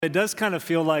It does kind of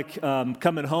feel like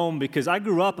coming home because I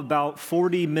grew up about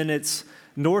 40 minutes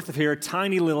north of here, a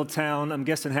tiny little town. I'm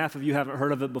guessing half of you haven't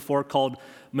heard of it before, called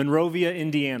Monrovia,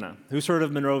 Indiana. Who's heard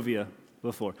of Monrovia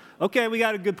before? Okay, we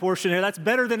got a good portion here. That's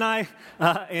better than I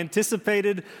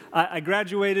anticipated. I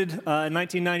graduated in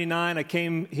 1999. I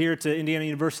came here to Indiana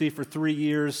University for 3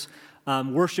 years,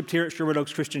 worshiped here at Sherwood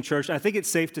Oaks Christian Church. I think it's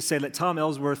safe to say that Tom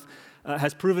Ellsworth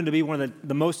has proven to be one of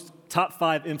the most top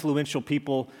 5 influential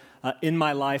people in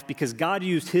my life because God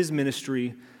used his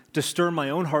ministry to stir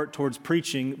my own heart towards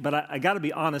preaching. But I got to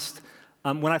be honest,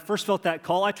 when I first felt that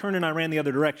call, I turned and I ran the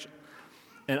other direction.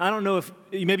 And I don't know if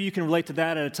maybe you can relate to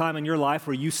that at a time in your life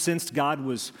where you sensed God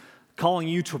was calling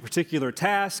you to a particular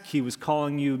task. He was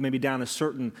calling you maybe down a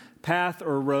certain path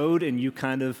or road, and you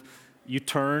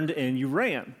turned and you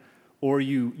ran. Or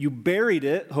you buried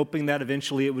it, hoping that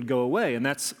eventually it would go away. And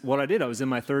that's what I did. I was in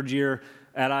my 3rd year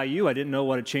at IU. I didn't know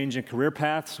what a change in career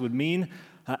paths would mean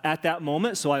at that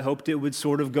moment, so I hoped it would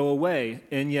sort of go away.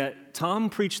 And yet, Tom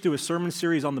preached through a sermon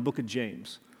series on the book of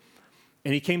James.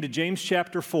 And he came to James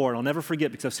chapter 4, and I'll never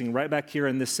forget because I've seen right back here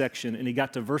in this section, and he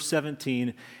got to verse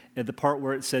 17 at the part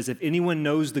where it says, if anyone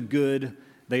knows the good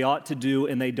they ought to do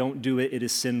and they don't do it, it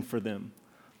is sin for them.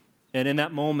 And in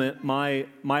that moment, my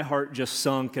heart just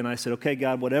sunk, and I said, okay,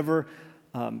 God, whatever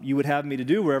you would have me to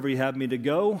do, wherever you have me to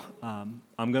go,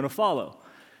 I'm going to follow.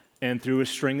 And through a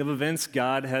string of events,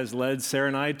 God has led Sarah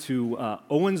and I to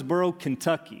Owensboro,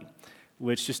 Kentucky,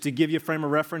 which, just to give you a frame of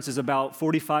reference, is about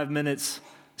 45 minutes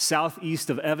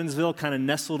southeast of Evansville, kind of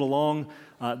nestled along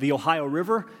the Ohio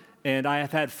River. And I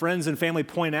have had friends and family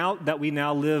point out that we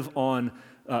now live on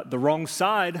the wrong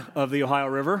side of the Ohio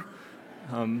River.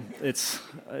 It's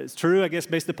true, I guess,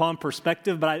 based upon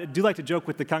perspective, but I do like to joke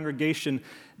with the congregation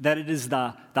that it is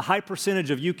the high percentage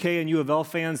of UK and U of L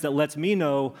fans that lets me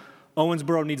know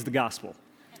Owensboro needs the gospel.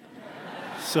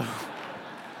 So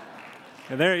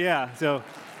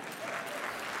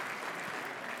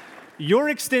your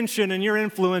extension and your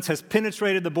influence has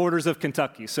penetrated the borders of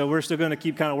Kentucky, so we're still going to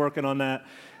keep kind of working on that.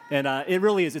 And it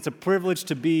really is. It's a privilege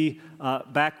to be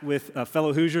back with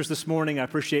fellow Hoosiers this morning. I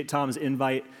appreciate Tom's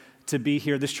invite to be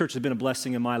here. This church has been a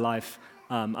blessing in my life.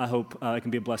 I hope it can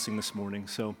be a blessing this morning.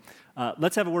 So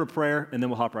let's have a word of prayer, and then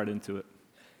we'll hop right into it.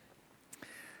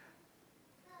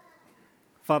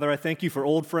 Father, I thank you for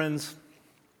old friends.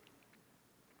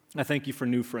 I thank you for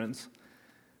new friends.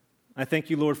 I thank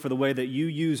you, Lord, for the way that you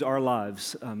use our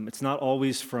lives. It's not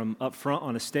always from up front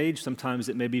on a stage. Sometimes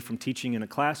it may be from teaching in a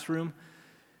classroom.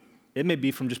 It may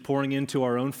be from just pouring into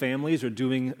our own families or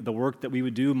doing the work that we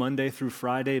would do Monday through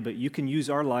Friday, but you can use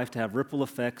our life to have ripple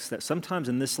effects that sometimes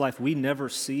in this life we never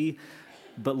see,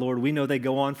 but Lord, we know they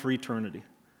go on for eternity.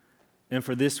 And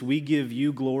for this, we give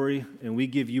you glory and we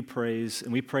give you praise,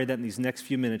 and we pray that in these next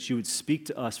few minutes you would speak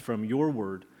to us from your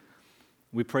word.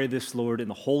 We pray this, Lord, in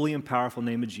the holy and powerful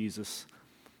name of Jesus.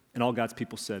 And all God's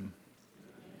people said,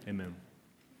 amen.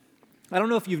 I don't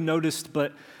know if you've noticed,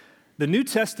 but the New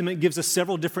Testament gives us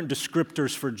several different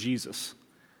descriptors for Jesus.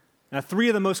 Now, 3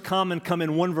 of the most common come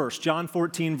in one verse. John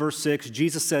 14, verse 6,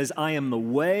 Jesus says, I am the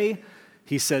way.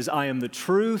 He says, I am the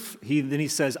truth. Then he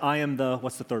says, I am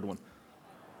what's the third one?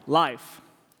 Life.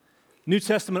 New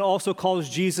Testament also calls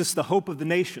Jesus the hope of the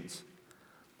nations.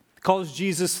 It calls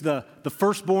Jesus the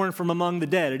firstborn from among the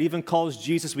dead. It even calls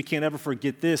Jesus, we can't ever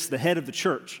forget this, the head of the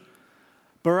church.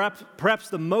 Perhaps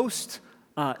the most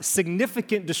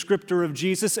significant descriptor of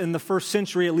Jesus in the first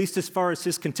century, at least as far as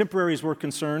his contemporaries were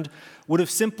concerned, would have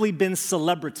simply been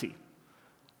celebrity.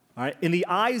 All right? In the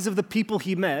eyes of the people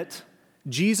he met,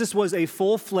 Jesus was a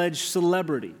full-fledged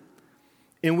celebrity.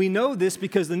 And we know this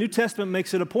because the New Testament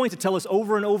makes it a point to tell us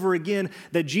over and over again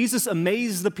that Jesus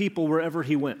amazed the people wherever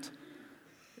he went.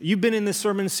 You've been in this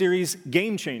sermon series,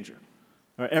 Game Changer.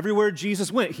 Right, everywhere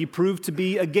Jesus went, he proved to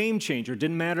be a game changer.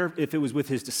 Didn't matter if it was with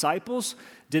his disciples,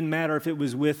 didn't matter if it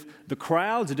was with the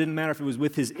crowds, it didn't matter if it was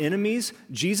with his enemies.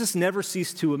 Jesus never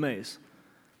ceased to amaze.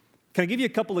 Can I give you a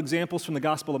couple examples from the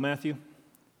Gospel of Matthew?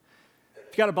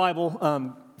 If you got a Bible,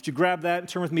 would you grab that and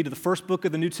turn with me to the first book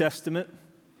of the New Testament?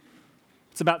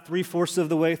 It's about 3/4 of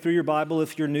the way through your Bible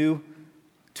if you're new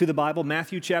to the Bible.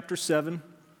 Matthew chapter 7.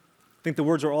 I think the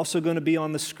words are also going to be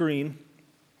on the screen.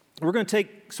 We're going to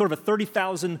take sort of a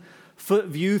 30,000-foot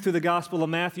view through the Gospel of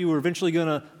Matthew. We're eventually going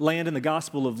to land in the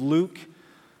Gospel of Luke.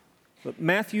 But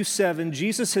Matthew 7,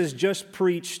 Jesus has just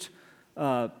preached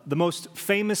the most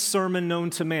famous sermon known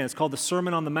to man. It's called the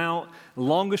Sermon on the Mount, the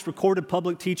longest recorded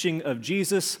public teaching of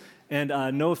Jesus. And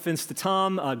no offense to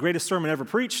Tom, greatest sermon ever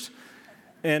preached.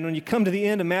 And when you come to the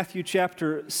end of Matthew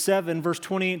chapter 7, verse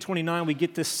 28 and 29, we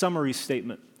get this summary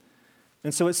statement.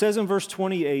 And so it says in verse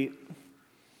 28,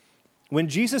 When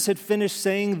Jesus had finished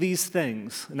saying these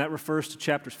things, and that refers to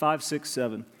chapters 5, 6,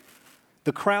 7,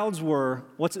 the crowds were,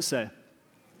 what's it say?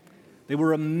 They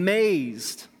were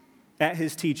amazed at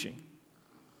his teaching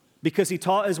because he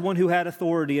taught as one who had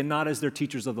authority and not as their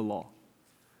teachers of the law.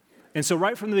 And so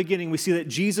right from the beginning, we see that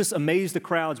Jesus amazed the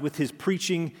crowds with his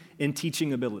preaching and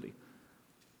teaching ability.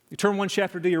 You turn one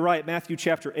chapter to your right, Matthew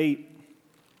chapter 8.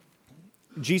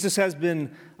 Jesus has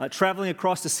been traveling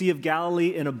across the Sea of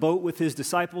Galilee in a boat with his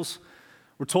disciples.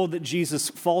 We're told that Jesus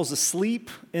falls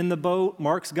asleep in the boat.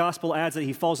 Mark's gospel adds that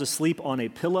he falls asleep on a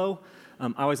pillow.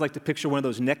 I always like to picture one of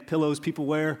those neck pillows people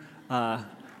wear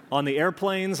on the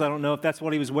airplanes. I don't know if that's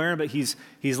what he was wearing, but he's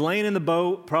laying in the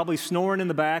boat, probably snoring in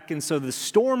the back, and so the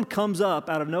storm comes up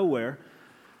out of nowhere.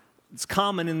 It's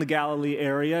common in the Galilee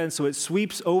area, and so it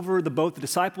sweeps over the boat. The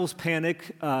disciples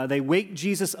panic. They wake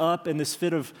Jesus up in this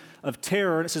fit of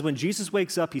terror, and it says when Jesus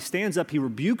wakes up, he stands up, he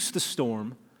rebukes the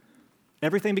storm.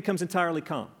 Everything becomes entirely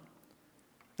calm.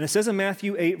 And it says in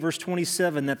Matthew 8, verse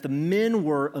 27, that the men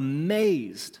were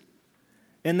amazed,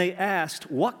 and they asked,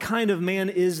 "What kind of man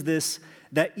is this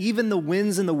that even the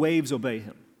winds and the waves obey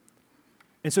him?"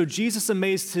 And so Jesus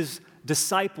amazed his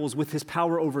disciples with his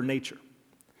power over nature.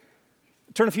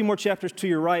 Turn a few more chapters to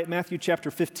your right, Matthew chapter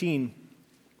 15,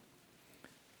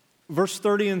 verse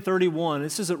 30 and 31.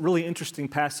 This is a really interesting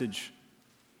passage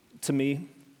to me.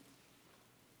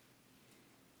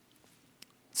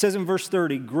 It says in verse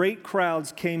 30, great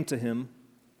crowds came to him,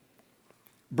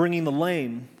 bringing the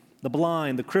lame, the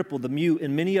blind, the crippled, the mute,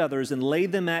 and many others, and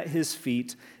laid them at his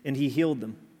feet, and he healed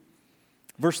them.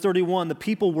 Verse 31, the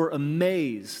people were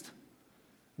amazed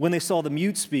when they saw the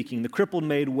mute speaking, the crippled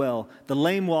made well, the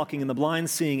lame walking, and the blind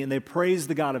seeing, and they praised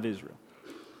the God of Israel.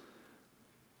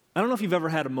 I don't know if you've ever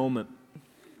had a moment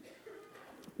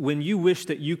when you wish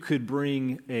that you could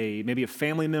bring maybe a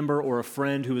family member or a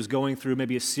friend who is going through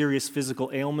maybe a serious physical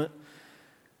ailment.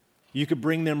 You could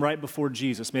bring them right before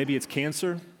Jesus. Maybe it's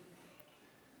cancer.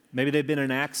 Maybe they've been in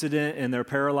an accident and they're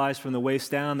paralyzed from the waist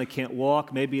down. They can't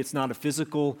walk. Maybe it's not a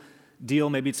physical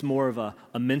deal. Maybe it's more of a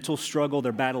mental struggle.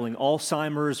 They're battling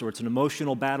Alzheimer's, or it's an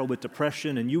emotional battle with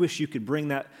depression, and you wish you could bring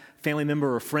that family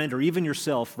member or friend or even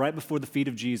yourself right before the feet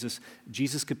of Jesus.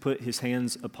 Jesus could put his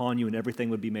hands upon you and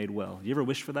everything would be made well. You ever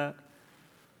wish for that?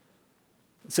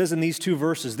 It says in these two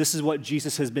verses, this is what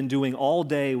Jesus has been doing all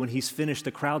day. When he's finished,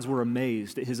 the crowds were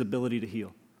amazed at his ability to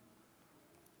heal.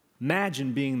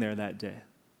 Imagine being there that day.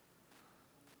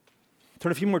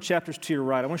 Turn a few more chapters to your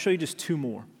right. I want to show you just two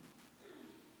more.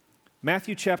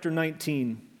 Matthew chapter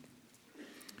 19.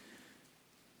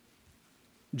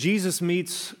 Jesus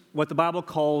meets what the Bible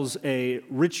calls a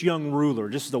rich young ruler,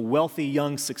 just a wealthy,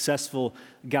 young, successful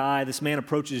guy. This man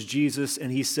approaches Jesus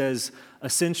and he says,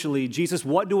 essentially, Jesus,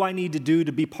 what do I need to do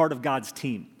to be part of God's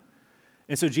team?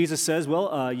 And so Jesus says,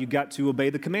 well, you got to obey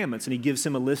the commandments. And he gives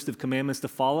him a list of commandments to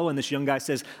follow. And this young guy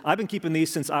says, I've been keeping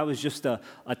these since I was just a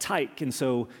tyke. And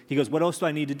so he goes, what else do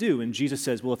I need to do? And Jesus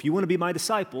says, well, if you want to be my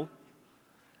disciple,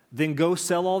 then go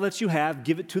sell all that you have,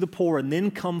 give it to the poor, and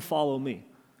then come follow me.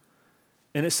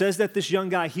 And it says that this young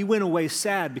guy, he went away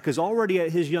sad because already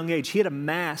at his young age, he had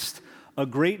amassed a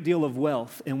great deal of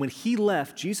wealth. And when he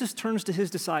left, Jesus turns to his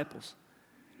disciples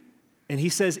and he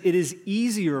says, it is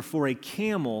easier for a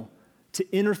camel to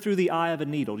enter through the eye of a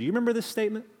needle. Do you remember this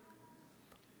statement?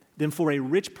 Than for a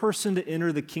rich person to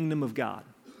enter the kingdom of God.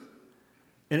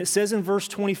 And it says in verse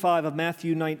 25 of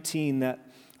Matthew 19 that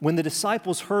when the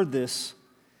disciples heard this,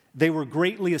 they were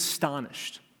greatly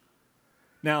astonished.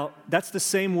 Now, that's the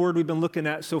same word we've been looking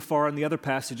at so far in the other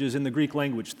passages in the Greek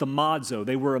language, thaumazo.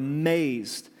 They were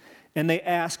amazed, and they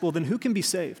asked, well, then who can be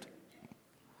saved?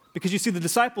 Because you see, the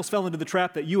disciples fell into the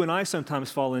trap that you and I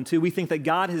sometimes fall into. We think that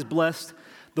God has blessed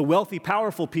the wealthy,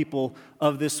 powerful people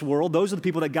of this world. Those are the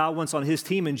people that God wants on his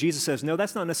team, and Jesus says, no,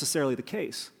 that's not necessarily the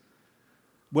case.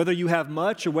 Whether you have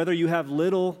much or whether you have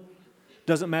little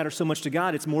doesn't matter so much to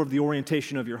God. It's more of the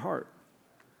orientation of your heart.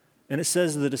 And it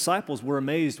says the disciples were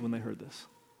amazed when they heard this.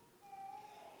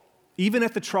 Even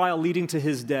at the trial leading to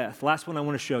his death, last one I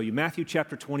want to show you, Matthew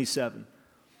chapter 27,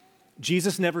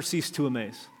 Jesus never ceased to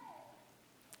amaze.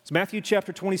 It's Matthew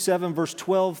chapter 27, verse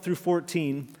 12 through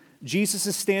 14. Jesus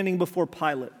is standing before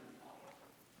Pilate.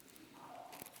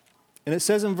 And it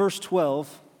says in verse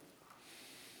 12,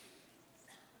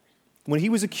 when he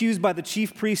was accused by the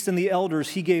chief priests and the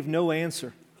elders, he gave no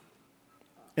answer.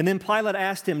 And then Pilate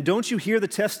asked him, don't you hear the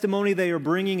testimony they are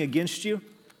bringing against you?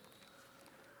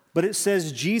 But it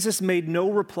says Jesus made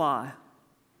no reply,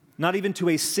 not even to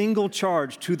a single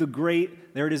charge, to the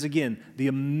great, there it is again, the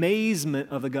amazement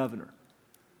of the governor.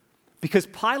 Because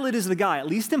Pilate is the guy, at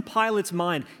least in Pilate's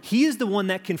mind, he is the one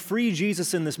that can free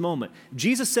Jesus in this moment.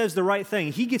 Jesus says the right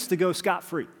thing. He gets to go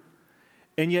scot-free.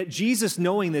 And yet Jesus,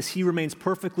 knowing this, he remains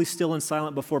perfectly still and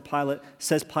silent before Pilate,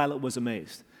 says Pilate was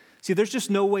amazed. See, there's just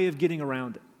no way of getting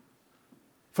around it.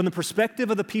 From the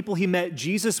perspective of the people he met,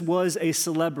 Jesus was a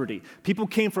celebrity. People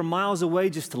came from miles away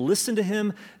just to listen to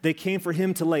him. They came for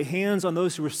him to lay hands on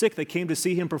those who were sick. They came to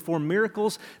see him perform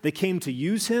miracles. They came to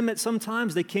use him at some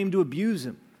times. They came to abuse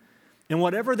him. And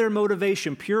whatever their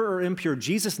motivation, pure or impure,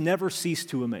 Jesus never ceased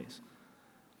to amaze.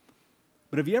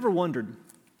 But have you ever wondered,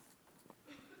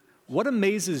 what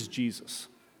amazes Jesus?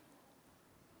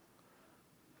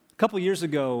 A couple years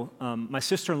ago, my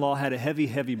sister-in-law had a heavy,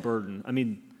 heavy burden. I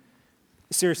mean,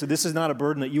 seriously, this is not a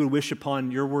burden that you would wish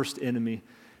upon your worst enemy.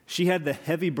 She had the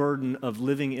heavy burden of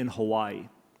living in Hawaii.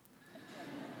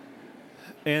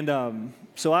 And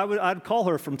so I'd call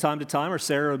her from time to time, or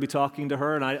Sarah would be talking to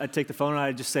her, and I'd take the phone and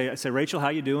I'd say, Rachel, how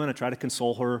you doing? I try to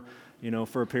console her,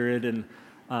 for a period. And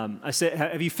I say,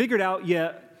 have you figured out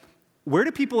yet, where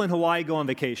do people in Hawaii go on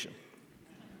vacation?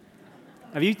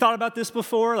 Have you thought about this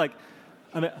before?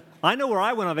 I know where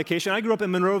I went on vacation. I grew up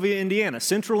in Monrovia, Indiana.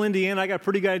 Central Indiana, I got a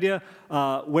pretty good idea.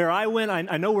 Where I went,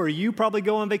 I know where you probably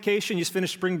go on vacation. You just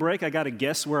finished spring break. I got to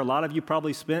guess where a lot of you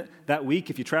probably spent that week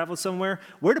if you traveled somewhere.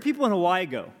 Where do people in Hawaii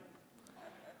go?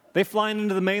 They flying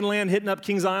into the mainland, hitting up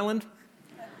Kings Island?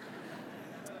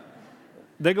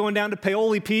 They're going down to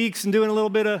Paoli Peaks and doing a little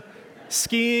bit of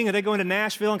skiing? Are they going to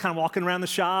Nashville and kind of walking around the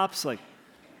shops?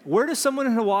 Where does someone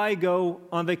in Hawaii go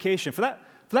on vacation? For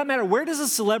that matter, where does a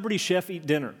celebrity chef eat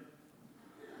dinner?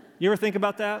 You ever think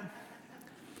about that?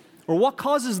 Or what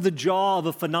causes the jaw of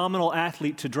a phenomenal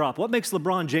athlete to drop? What makes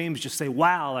LeBron James just say,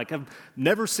 wow, I've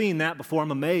never seen that before,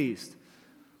 I'm amazed?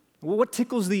 Well, what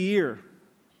tickles the ear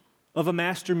of a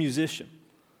master musician?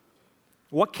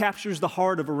 What captures the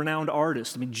heart of a renowned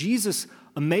artist? Jesus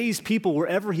amazed people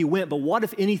wherever he went, but what,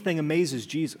 if anything, amazes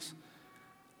Jesus?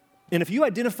 And if you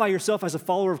identify yourself as a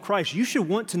follower of Christ, you should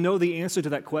want to know the answer to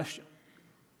that question.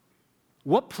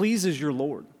 What pleases your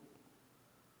Lord?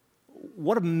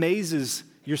 What amazes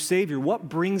your Savior? What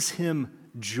brings him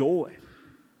joy?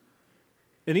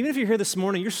 And even if you're here this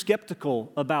morning, you're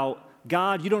skeptical about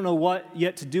God, you don't know what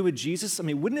yet to do with Jesus.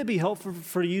 Wouldn't it be helpful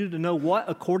for you to know what,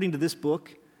 according to this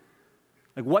book,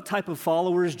 what type of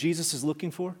followers Jesus is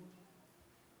looking for?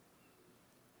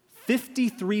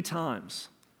 53 times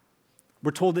we're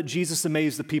told that Jesus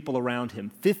amazed the people around him.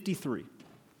 53.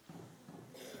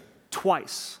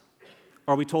 Twice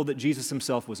are we told that Jesus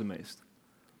himself was amazed.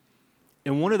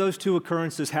 And one of those two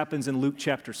occurrences happens in Luke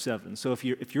chapter 7. So if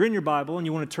you're in your Bible and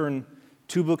you want to turn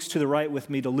 2 books to the right with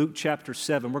me to Luke chapter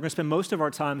 7, we're going to spend most of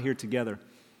our time here together.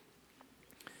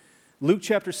 Luke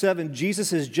chapter 7,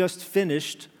 Jesus has just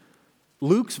finished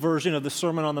Luke's version of the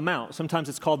Sermon on the Mount. Sometimes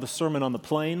it's called the Sermon on the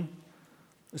Plain.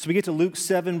 So we get to Luke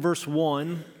 7, verse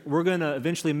 1. We're going to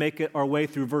eventually make it our way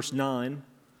through verse 9.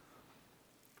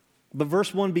 But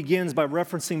verse 1 begins by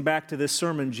referencing back to this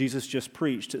sermon Jesus just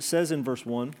preached. It says in verse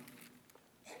 1,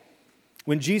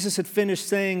 when Jesus had finished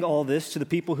saying all this to the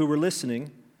people who were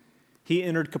listening, he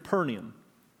entered Capernaum.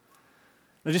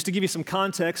 Now, just to give you some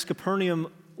context,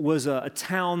 Capernaum was a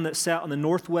town that sat on the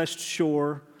northwest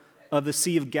shore of the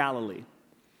Sea of Galilee.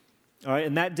 All right,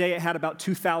 and that day it had about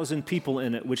 2,000 people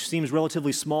in it, which seems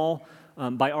relatively small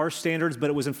by our standards, but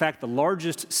it was in fact the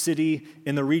largest city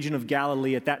in the region of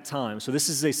Galilee at that time. So this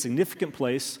is a significant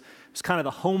place. It's kind of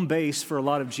the home base for a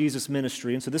lot of Jesus'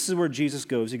 ministry. And so this is where Jesus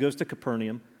goes. He goes to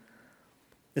Capernaum.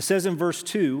 It says in verse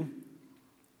 2,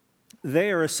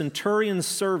 there a centurion's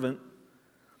servant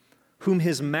whom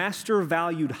his master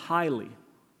valued highly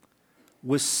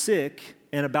was sick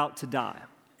and about to die.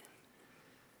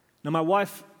 Now, my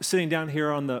wife, sitting down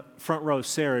here on the front row,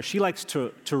 Sarah, she likes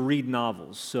to read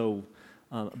novels. So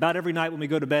about every night when we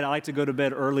go to bed, I like to go to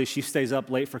bed early. She stays up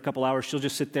late for a couple hours. She'll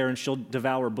just sit there and she'll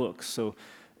devour books. So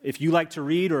if you like to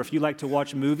read or if you like to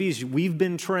watch movies, we've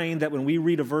been trained that when we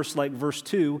read a verse like verse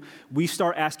 2, we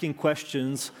start asking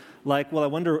questions like, well, I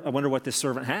wonder what this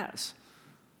servant has.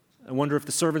 I wonder if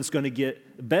the servant's going to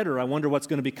get better. I wonder what's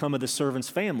going to become of the servant's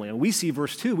family. And we see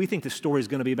verse 2, we think the story is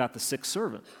going to be about the sick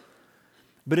servant.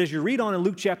 But as you read on in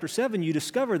Luke chapter 7, you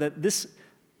discover that this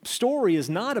story is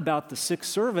not about the sick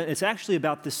servant. It's actually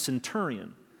about this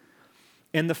centurion.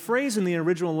 And the phrase in the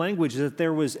original language is that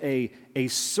there was a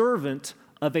servant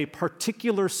of a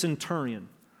particular centurion.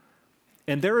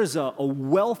 And there is a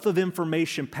wealth of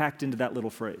information packed into that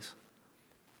little phrase.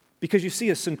 Because you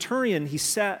see, a centurion, he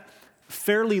sat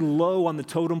fairly low on the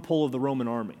totem pole of the Roman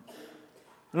army.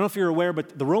 I don't know if you're aware,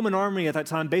 but the Roman army at that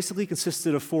time basically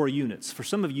consisted of 4 units. For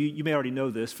some of you, you may already know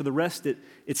this. For the rest,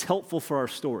 it's helpful for our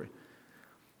story.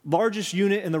 Largest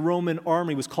unit in the Roman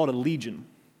army was called a legion.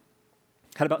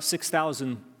 Had about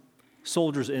 6,000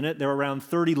 soldiers in it. There were around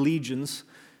 30 legions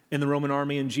in the Roman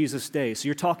army in Jesus' day. So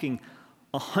you're talking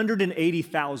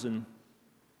 180,000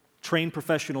 trained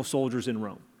professional soldiers in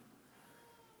Rome.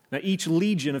 Now, each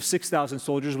legion of 6,000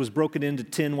 soldiers was broken into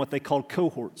 10 what they called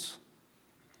cohorts.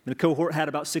 And a cohort had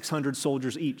about 600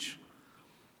 soldiers each.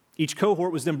 Each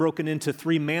cohort was then broken into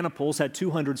 3 maniples, had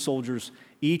 200 soldiers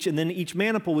each, and then each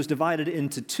maniple was divided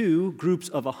into 2 groups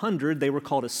of 100. They were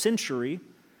called a century.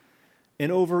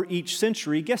 And over each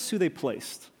century, guess who they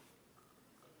placed?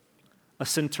 A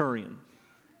centurion.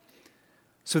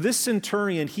 So this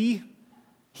centurion, he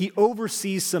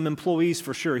oversees some employees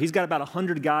for sure. He's got about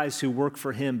 100 guys who work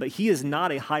for him, but he is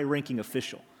not a high-ranking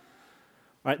official.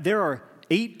 All right, there are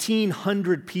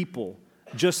 1,800 people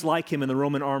just like him in the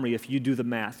Roman army, if you do the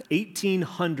math.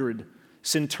 1,800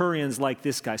 centurions like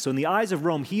this guy. So in the eyes of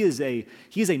Rome, he is a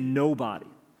nobody.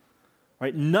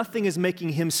 Right? Nothing is making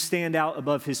him stand out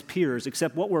above his peers,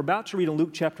 except what we're about to read in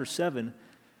Luke chapter 7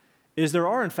 is there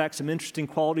are, in fact, some interesting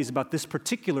qualities about this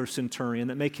particular centurion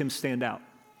that make him stand out.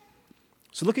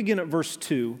 So look again at verse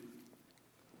 2.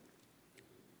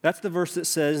 That's the verse that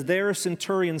says, "There a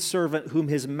centurion's servant whom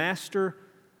his master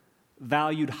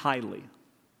valued highly."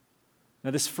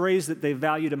 Now, this phrase that they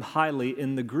valued him highly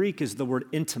in the Greek is the word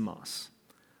intimos.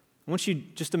 I want you,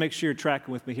 just to make sure you're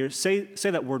tracking with me here, say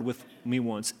that word with me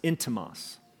once,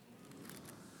 intimos.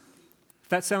 If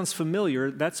that sounds familiar,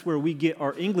 that's where we get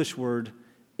our English word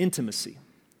intimacy.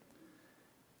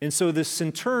 And so this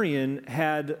centurion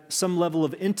had some level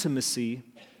of intimacy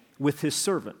with his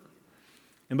servant.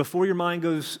 And before your mind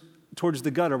goes towards the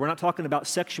gutter, we're not talking about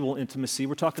sexual intimacy,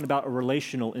 we're talking about a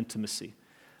relational intimacy,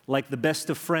 like the best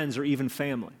of friends or even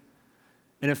family.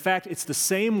 And in fact, it's the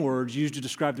same words used to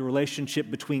describe the relationship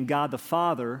between God the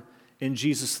Father and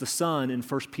Jesus the Son in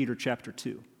 1 Peter chapter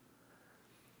 2.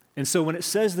 And so when it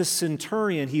says the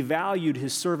centurion, he valued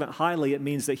his servant highly, it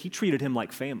means that he treated him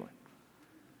like family.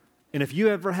 And if you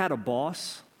ever had a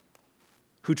boss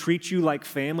who treats you like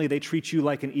family, they treat you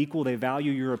like an equal, they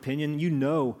value your opinion, you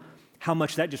know how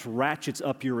much that just ratchets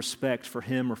up your respect for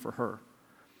him or for her.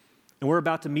 And we're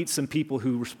about to meet some people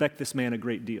who respect this man a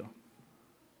great deal.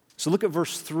 So look at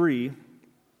verse 3.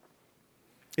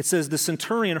 It says, "The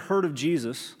centurion heard of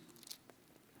Jesus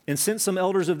and sent some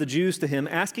elders of the Jews to him,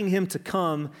 asking him to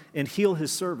come and heal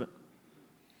his servant.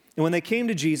 And when they came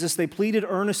to Jesus, they pleaded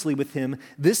earnestly with him,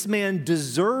 'This man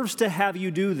deserves to have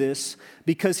you do this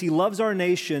because he loves our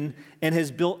nation and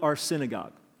has built our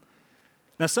synagogue.'"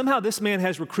 Now, somehow this man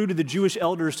has recruited the Jewish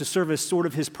elders to serve as sort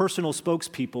of his personal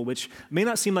spokespeople, which may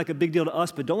not seem like a big deal to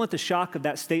us, but don't let the shock of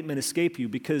that statement escape you,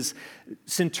 because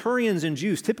centurions and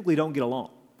Jews typically don't get along.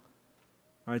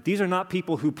 All right, these are not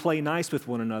people who play nice with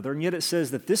one another, and yet it says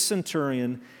that this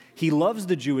centurion, he loves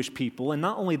the Jewish people, and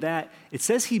not only that, it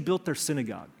says he built their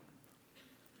synagogue,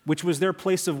 which was their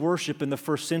place of worship in the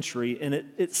first century, and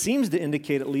it seems to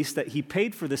indicate at least that he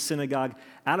paid for this synagogue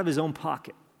out of his own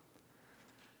pocket.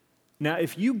 Now,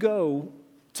 if you go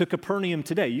to Capernaum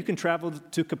today, you can travel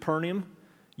to Capernaum,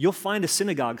 you'll find a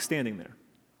synagogue standing there.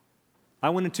 I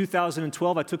went in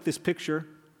 2012, I took this picture.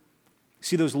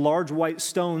 See those large white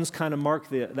stones kind of mark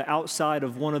the outside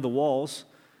of one of the walls?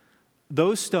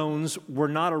 Those stones were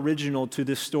not original to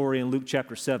this story in Luke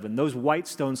chapter 7. Those white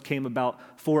stones came about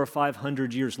 400 or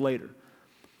 500 years later.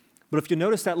 But if you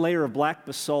notice that layer of black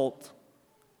basalt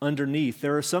underneath,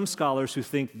 there are some scholars who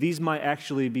think these might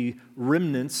actually be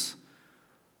remnants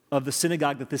of the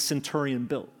synagogue that this centurion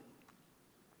built.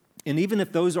 And even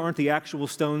if those aren't the actual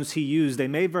stones he used, they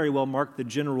may very well mark the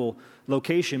general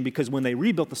location, because when they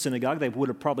rebuilt the synagogue, they would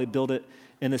have probably built it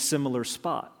in a similar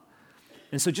spot.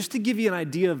 And so just to give you an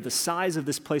idea of the size of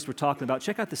this place we're talking about,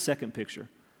 check out the second picture.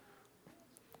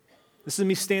 This is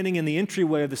me standing in the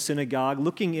entryway of the synagogue,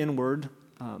 looking inward.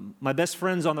 My best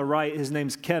friend's on the right. His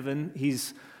name's Kevin.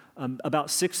 He's about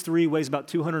 6'3", weighs about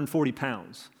 240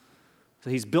 pounds. So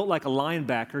he's built like a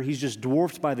linebacker. He's just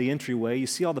dwarfed by the entryway. You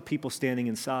see all the people standing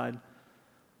inside.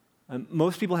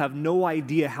 Most people have no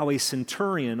idea how a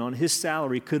centurion on his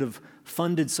salary could have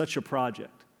funded such a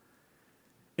project.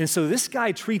 And so this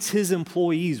guy treats his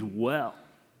employees well.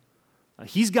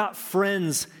 He's got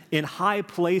friends in high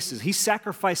places. He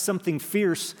sacrificed something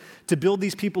fierce to build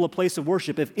these people a place of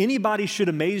worship. If anybody should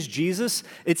amaze Jesus,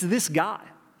 it's this guy.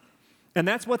 And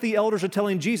that's what the elders are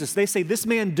telling Jesus. They say, "This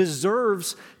man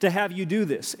deserves to have you do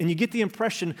this." And you get the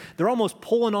impression they're almost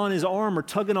pulling on his arm or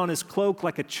tugging on his cloak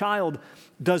like a child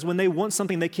does when they want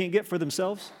something they can't get for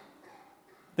themselves.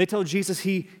 They tell Jesus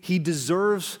he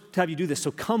deserves to have you do this.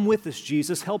 So come with us,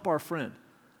 Jesus, help our friend.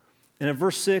 And in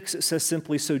verse 6, it says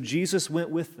simply, "So Jesus went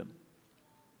with them."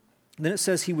 And then it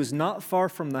says he was not far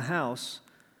from the house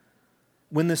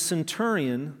when the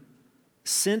centurion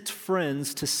sent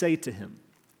friends to say to him.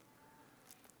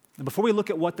 Before we look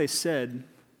at what they said,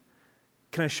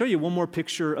 can I show you one more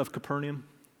picture of Capernaum?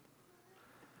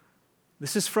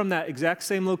 This is from that exact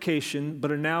same location,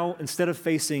 but are now, instead of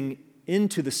facing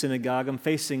into the synagogue, I'm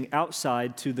facing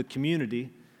outside to the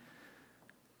community.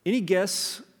 Any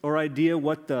guess or idea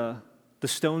what the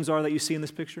stones are that you see in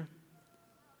this picture?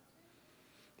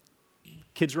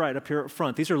 Kid's right, up here up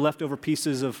front. These are leftover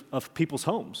pieces of people's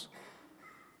homes.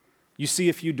 You see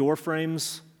a few door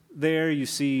frames there. You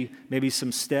see maybe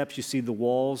some steps. You see the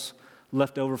walls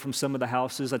left over from some of the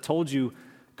houses. I told you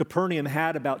Capernaum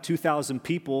had about 2,000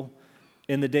 people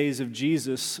in the days of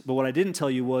Jesus, but what I didn't tell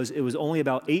you was it was only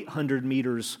about 800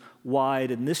 meters wide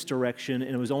in this direction,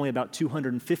 and it was only about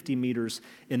 250 meters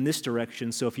in this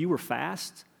direction. So if you were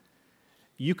fast,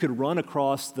 you could run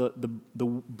across the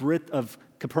breadth of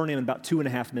Capernaum in about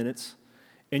 2.5 minutes,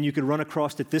 and you could run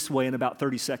across it this way in about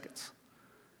 30 seconds.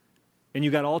 And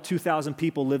you got all 2,000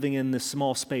 people living in this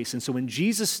small space. And so when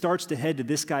Jesus starts to head to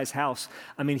this guy's house,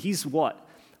 I mean, he's what?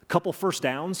 A couple first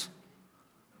downs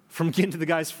from getting to the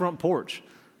guy's front porch.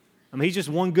 I mean, he's just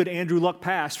one good Andrew Luck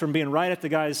pass from being right at the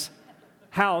guy's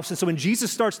house. And so when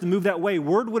Jesus starts to move that way,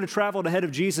 word would have traveled ahead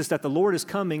of Jesus that the Lord is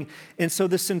coming. And so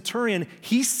the centurion,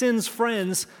 he sends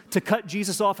friends to cut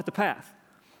Jesus off at the path.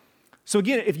 So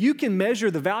again, if you can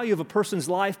measure the value of a person's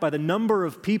life by the number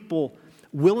of people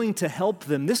willing to help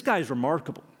them, this guy's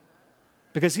remarkable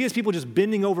because he has people just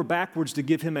bending over backwards to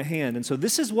give him a hand. And so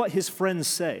this is what his friends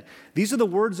say. These are the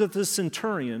words of the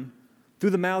centurion through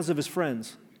the mouths of his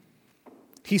friends.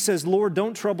 He says, "Lord,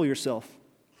 don't trouble yourself,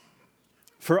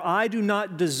 for I do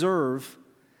not deserve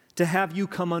to have you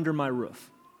come under my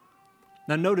roof."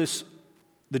 Now notice,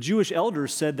 the Jewish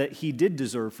elders said that he did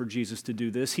deserve for Jesus to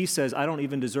do this. He says, "I don't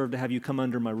even deserve to have you come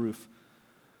under my roof."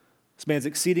 This man's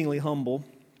exceedingly humble.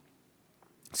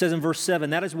 It says in verse 7,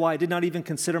 "That is why I did not even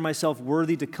consider myself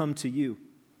worthy to come to you.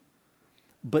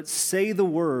 But say the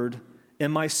word,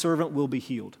 and my servant will be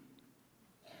healed."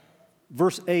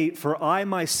 Verse 8, "For I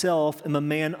myself am a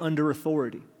man under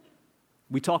authority."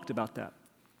 We talked about that.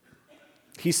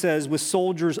 He says, "With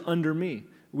soldiers under me."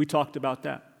 We talked about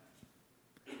that.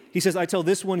 He says, "I tell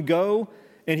this one, go,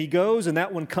 and he goes, and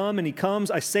that one, come, and he comes.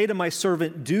 I say to my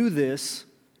servant, do this,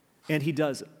 and he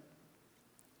does it."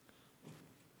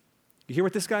 You hear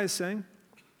what this guy is saying?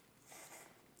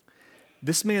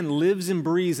 This man lives and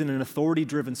breathes in an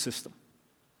authority-driven system.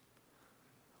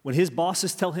 When his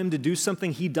bosses tell him to do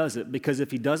something, he does it, because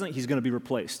if he doesn't, he's going to be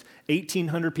replaced.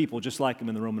 1,800 people just like him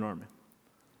in the Roman army.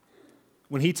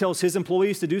 When he tells his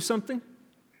employees to do something,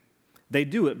 they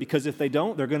do it, because if they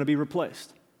don't, they're going to be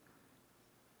replaced.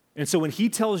 And so when he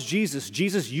tells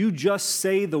Jesus, you just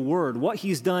say the word, what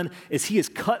he's done is he has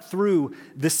cut through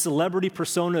this celebrity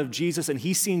persona of Jesus, and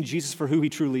he's seen Jesus for who he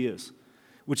truly is,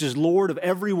 which is Lord of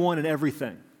everyone and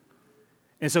everything.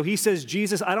 And so he says,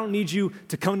 "Jesus, I don't need you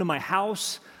to come to my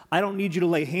house. I don't need you to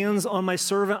lay hands on my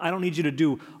servant. I don't need you to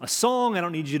do a song. I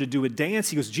don't need you to do a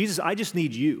dance." He goes, "Jesus, I just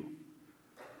need you."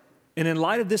 And in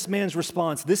light of this man's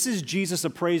response, this is Jesus'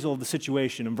 appraisal of the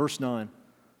situation in verse 9.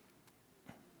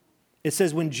 It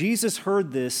says, when Jesus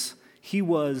heard this, he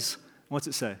was, what's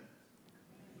it say?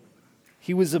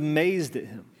 He was amazed at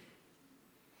him.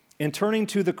 And turning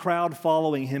to the crowd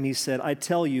following him, he said, "I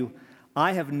tell you,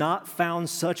 I have not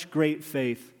found such great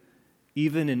faith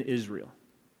even in Israel."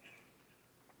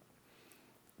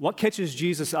 What catches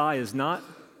Jesus' eye is not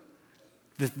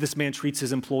that this man treats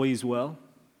his employees well.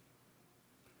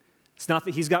 It's not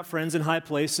that he's got friends in high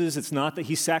places. It's not that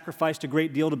he sacrificed a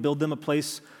great deal to build them a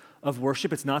place of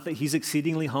worship. It's not that he's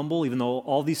exceedingly humble, even though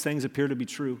all these things appear to be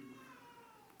true.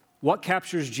 What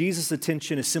captures Jesus'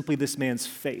 attention is simply this man's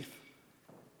faith.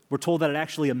 We're told that it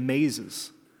actually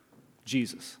amazes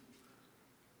Jesus.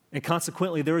 And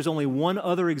consequently, there is only one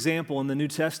other example in the New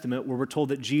Testament where we're told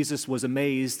that Jesus was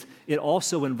amazed. It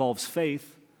also involves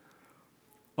faith,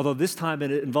 although this time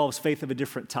it involves faith of a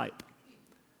different type.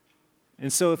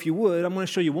 And so if you would, I'm going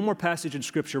to show you one more passage in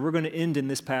Scripture. We're going to end in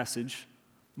this passage,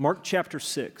 Mark chapter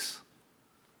 6.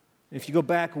 If you go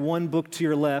back one book to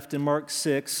your left in Mark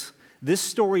 6, this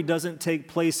story doesn't take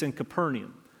place in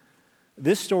Capernaum.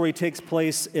 This story takes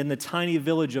place in the tiny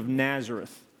village of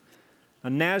Nazareth. Now,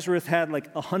 Nazareth had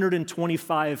like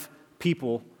 125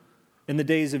 people in the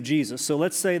days of Jesus. So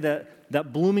let's say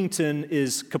that Bloomington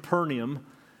is Capernaum,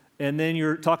 and then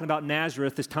you're talking about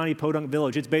Nazareth, this tiny podunk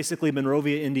village. It's basically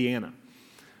Monrovia, Indiana.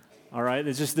 All right,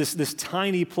 it's just this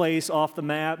tiny place off the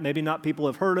map. Maybe not people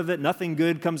have heard of it. Nothing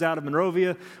good comes out of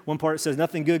Monrovia. One part says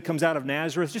nothing good comes out of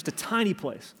Nazareth. It's just a tiny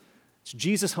place. It's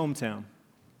Jesus' hometown.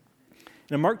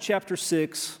 And in Mark chapter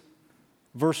 6,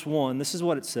 verse 1, this is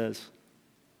what it says.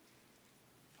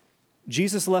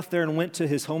 Jesus left there and went to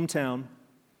his hometown,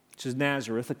 which is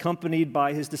Nazareth, accompanied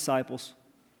by his disciples.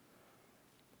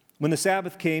 When the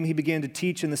Sabbath came, he began to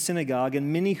teach in the synagogue,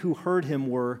 and many who heard him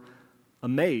were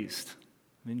amazed.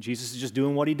 I mean, Jesus is just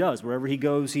doing what he does. Wherever he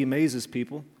goes, he amazes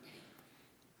people.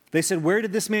 They said, "Where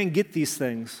did this man get these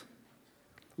things?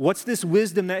 What's this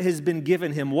wisdom that has been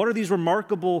given him? What are these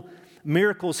remarkable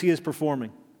miracles he is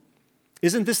performing?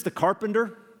 Isn't this the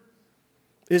carpenter?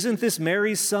 Isn't this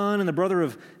Mary's son and the brother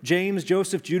of James,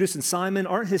 Joseph, Judas, and Simon?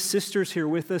 Aren't his sisters here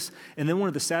with us?" And then one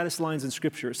of the saddest lines in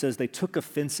Scripture, it says, they took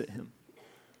offense at him.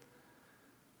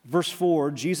 Verse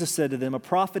 4, Jesus said to them, "A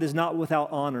prophet is not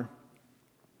without honor,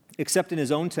 except in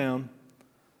his own town,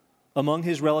 among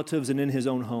his relatives, and in his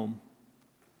own home."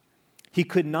 He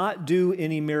could not do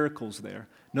any miracles there.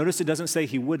 Notice it doesn't say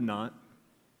he would not.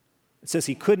 It says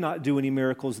he could not do any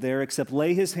miracles there except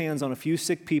lay his hands on a few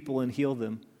sick people and heal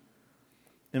them.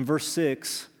 In verse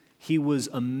 6, he was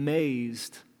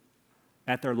amazed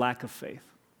at their lack of faith.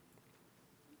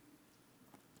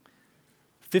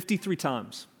 53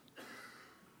 times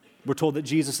we're told that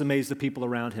Jesus amazed the people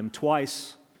around him.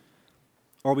 Twice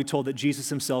are we told that Jesus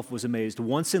himself was amazed.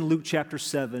 Once in Luke chapter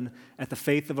 7 at the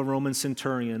faith of a Roman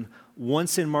centurion.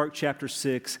 Once in Mark chapter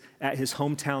 6 at his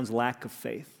hometown's lack of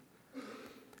faith.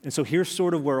 And so here's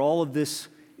sort of where all of this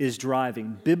is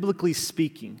driving. Biblically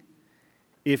speaking,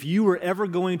 if you were ever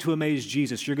going to amaze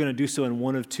Jesus, you're going to do so in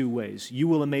one of two ways. You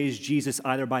will amaze Jesus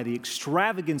either by the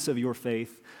extravagance of your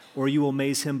faith, or you will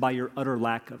amaze him by your utter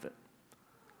lack of it.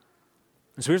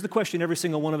 And so here's the question every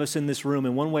single one of us in this room,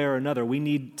 in one way or another, we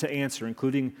need to answer,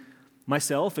 including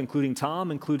myself, including Tom,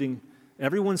 including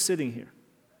everyone sitting here.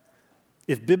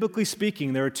 If biblically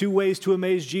speaking, there are two ways to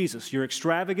amaze Jesus, your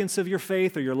extravagance of your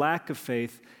faith or your lack of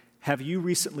faith, have you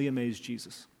recently amazed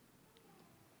Jesus?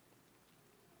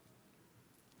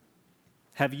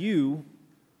 Have you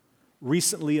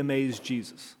recently amazed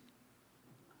Jesus?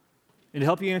 And to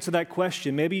help you answer that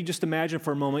question, maybe you just imagine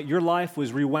for a moment your life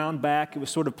was rewound back. It was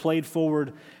sort of played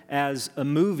forward as a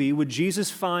movie. Would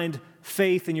Jesus find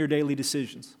faith in your daily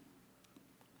decisions?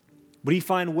 Would he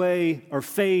find way or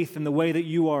faith in the way that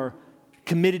you are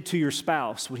committed to your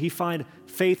spouse? Would he find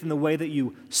faith in the way that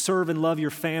you serve and love your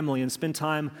family and spend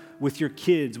time with your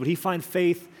kids? Would he find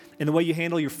faith in the way you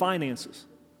handle your finances?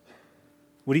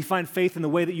 Would he find faith in the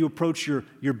way that you approach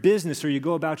your business or you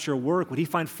go about your work? Would he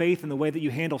find faith in the way that you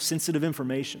handle sensitive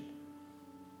information?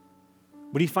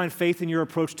 Would he find faith in your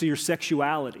approach to your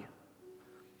sexuality?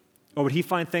 Or would he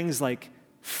find things like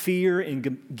fear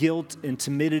and guilt and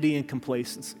timidity and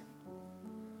complacency?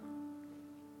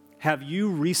 Have you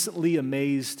recently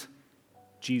amazed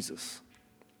Jesus?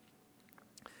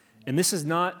 And this is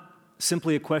not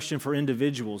simply a question for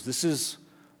individuals. This is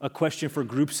a question for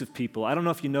groups of people. I don't know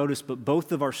if you noticed, but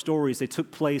both of our stories, they took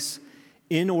place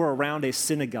in or around a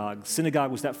synagogue.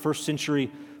 Synagogue was that first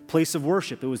century place of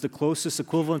worship. It was the closest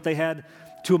equivalent they had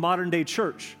to a modern day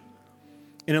church.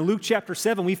 And in Luke chapter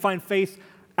 7, we find faith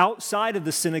outside of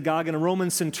the synagogue in a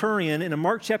Roman centurion. And in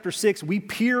Mark chapter 6, we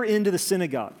peer into the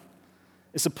synagogue.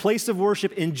 It's a place of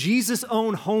worship in Jesus'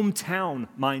 own hometown,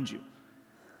 mind you.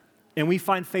 And we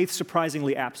find faith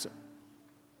surprisingly absent.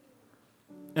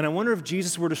 And I wonder if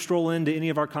Jesus were to stroll into any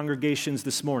of our congregations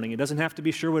this morning. It doesn't have to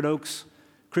be Sherwood Oaks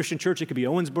Christian Church. It could be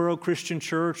Owensboro Christian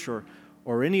Church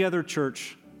or any other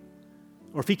church.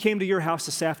 Or if he came to your house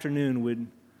this afternoon,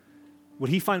 would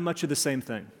he find much of the same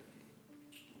thing?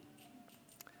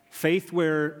 Faith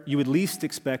where you would least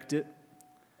expect it.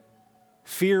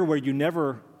 Fear where you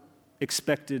never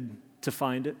expected to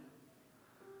find it.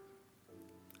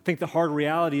 I think the hard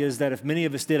reality is that if many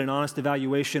of us did an honest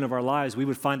evaluation of our lives, we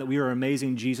would find that we are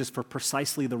amazing Jesus for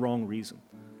precisely the wrong reason.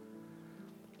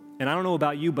 And I don't know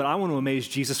about you, but I want to amaze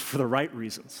Jesus for the right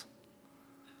reasons.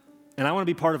 And I want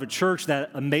to be part of a church that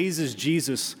amazes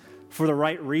Jesus for the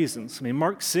right reasons. I mean,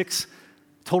 Mark 6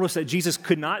 told us that Jesus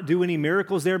could not do any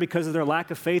miracles there because of their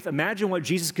lack of faith. Imagine what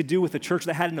Jesus could do with a church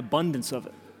that had an abundance of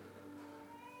it.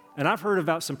 And I've heard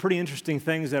about some pretty interesting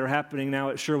things that are happening now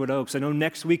at Sherwood Oaks. I know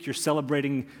next week you're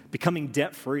celebrating becoming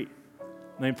debt-free.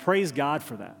 I mean, praise God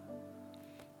for that.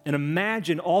 And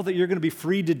imagine all that you're going to be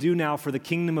free to do now for the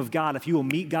kingdom of God if you will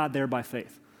meet God there by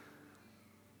faith.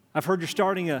 I've heard you're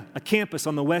starting a campus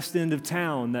on the west end of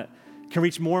town that can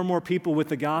reach more and more people with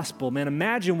the gospel. Man,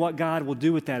 imagine what God will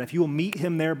do with that if you will meet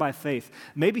him there by faith.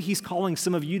 Maybe he's calling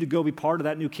some of you to go be part of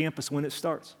that new campus when it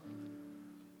starts.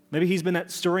 Maybe he's been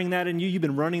stirring that in you. You've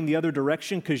been running the other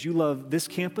direction because you love this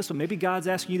campus. But maybe God's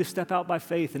asking you to step out by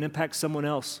faith and impact someone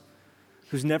else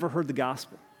who's never heard the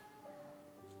gospel.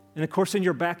 And of course, in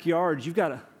your backyard, you've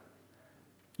got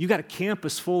You got a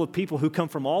campus full of people who come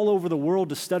from all over the world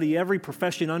to study every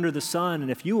profession under the sun.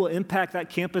 And if you will impact that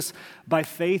campus by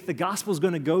faith, the gospel is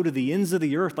going to go to the ends of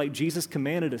the earth like Jesus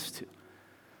commanded us to.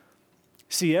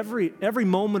 See, every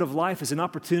moment of life is an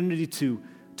opportunity to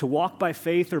walk by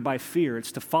faith or by fear.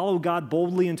 It's to follow God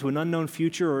boldly into an unknown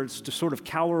future, or it's to sort of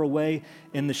cower away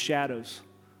in the shadows.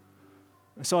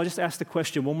 And so I'll just ask the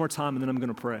question one more time, and then I'm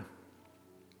going to pray.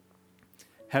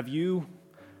 Have you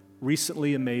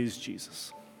recently amazed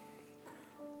Jesus?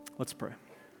 Let's pray.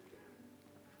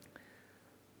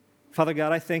 Father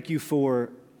God, I thank you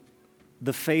for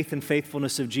the faith and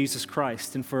faithfulness of Jesus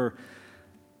Christ, and for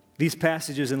these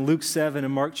passages in Luke 7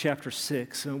 and Mark chapter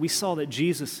 6. And we saw that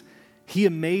Jesus, he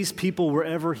amazed people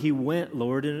wherever he went,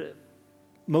 Lord, and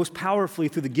most powerfully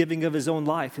through the giving of his own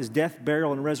life. His death,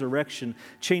 burial, and resurrection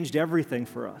changed everything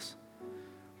for us.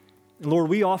 And Lord,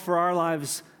 we offer our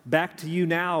lives back to you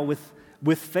now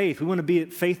with faith. We want to be a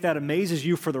faith that amazes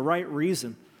you for the right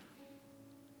reason.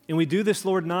 And we do this,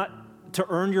 Lord, not to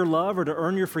earn your love or to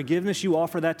earn your forgiveness. You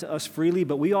offer that to us freely,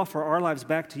 but we offer our lives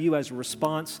back to you as a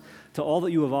response to all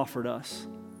that you have offered us.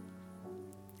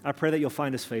 I pray that you'll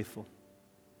find us faithful.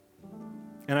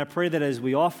 And I pray that as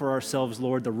we offer ourselves,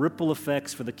 Lord, the ripple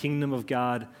effects for the kingdom of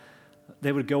God,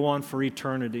 they would go on for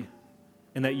eternity,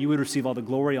 and that you would receive all the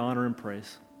glory, honor, and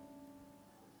praise.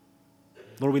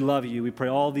 Lord, we love you. We pray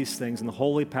all these things in the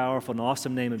holy, powerful, and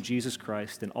awesome name of Jesus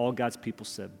Christ, and all God's people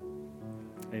said,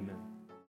 amen.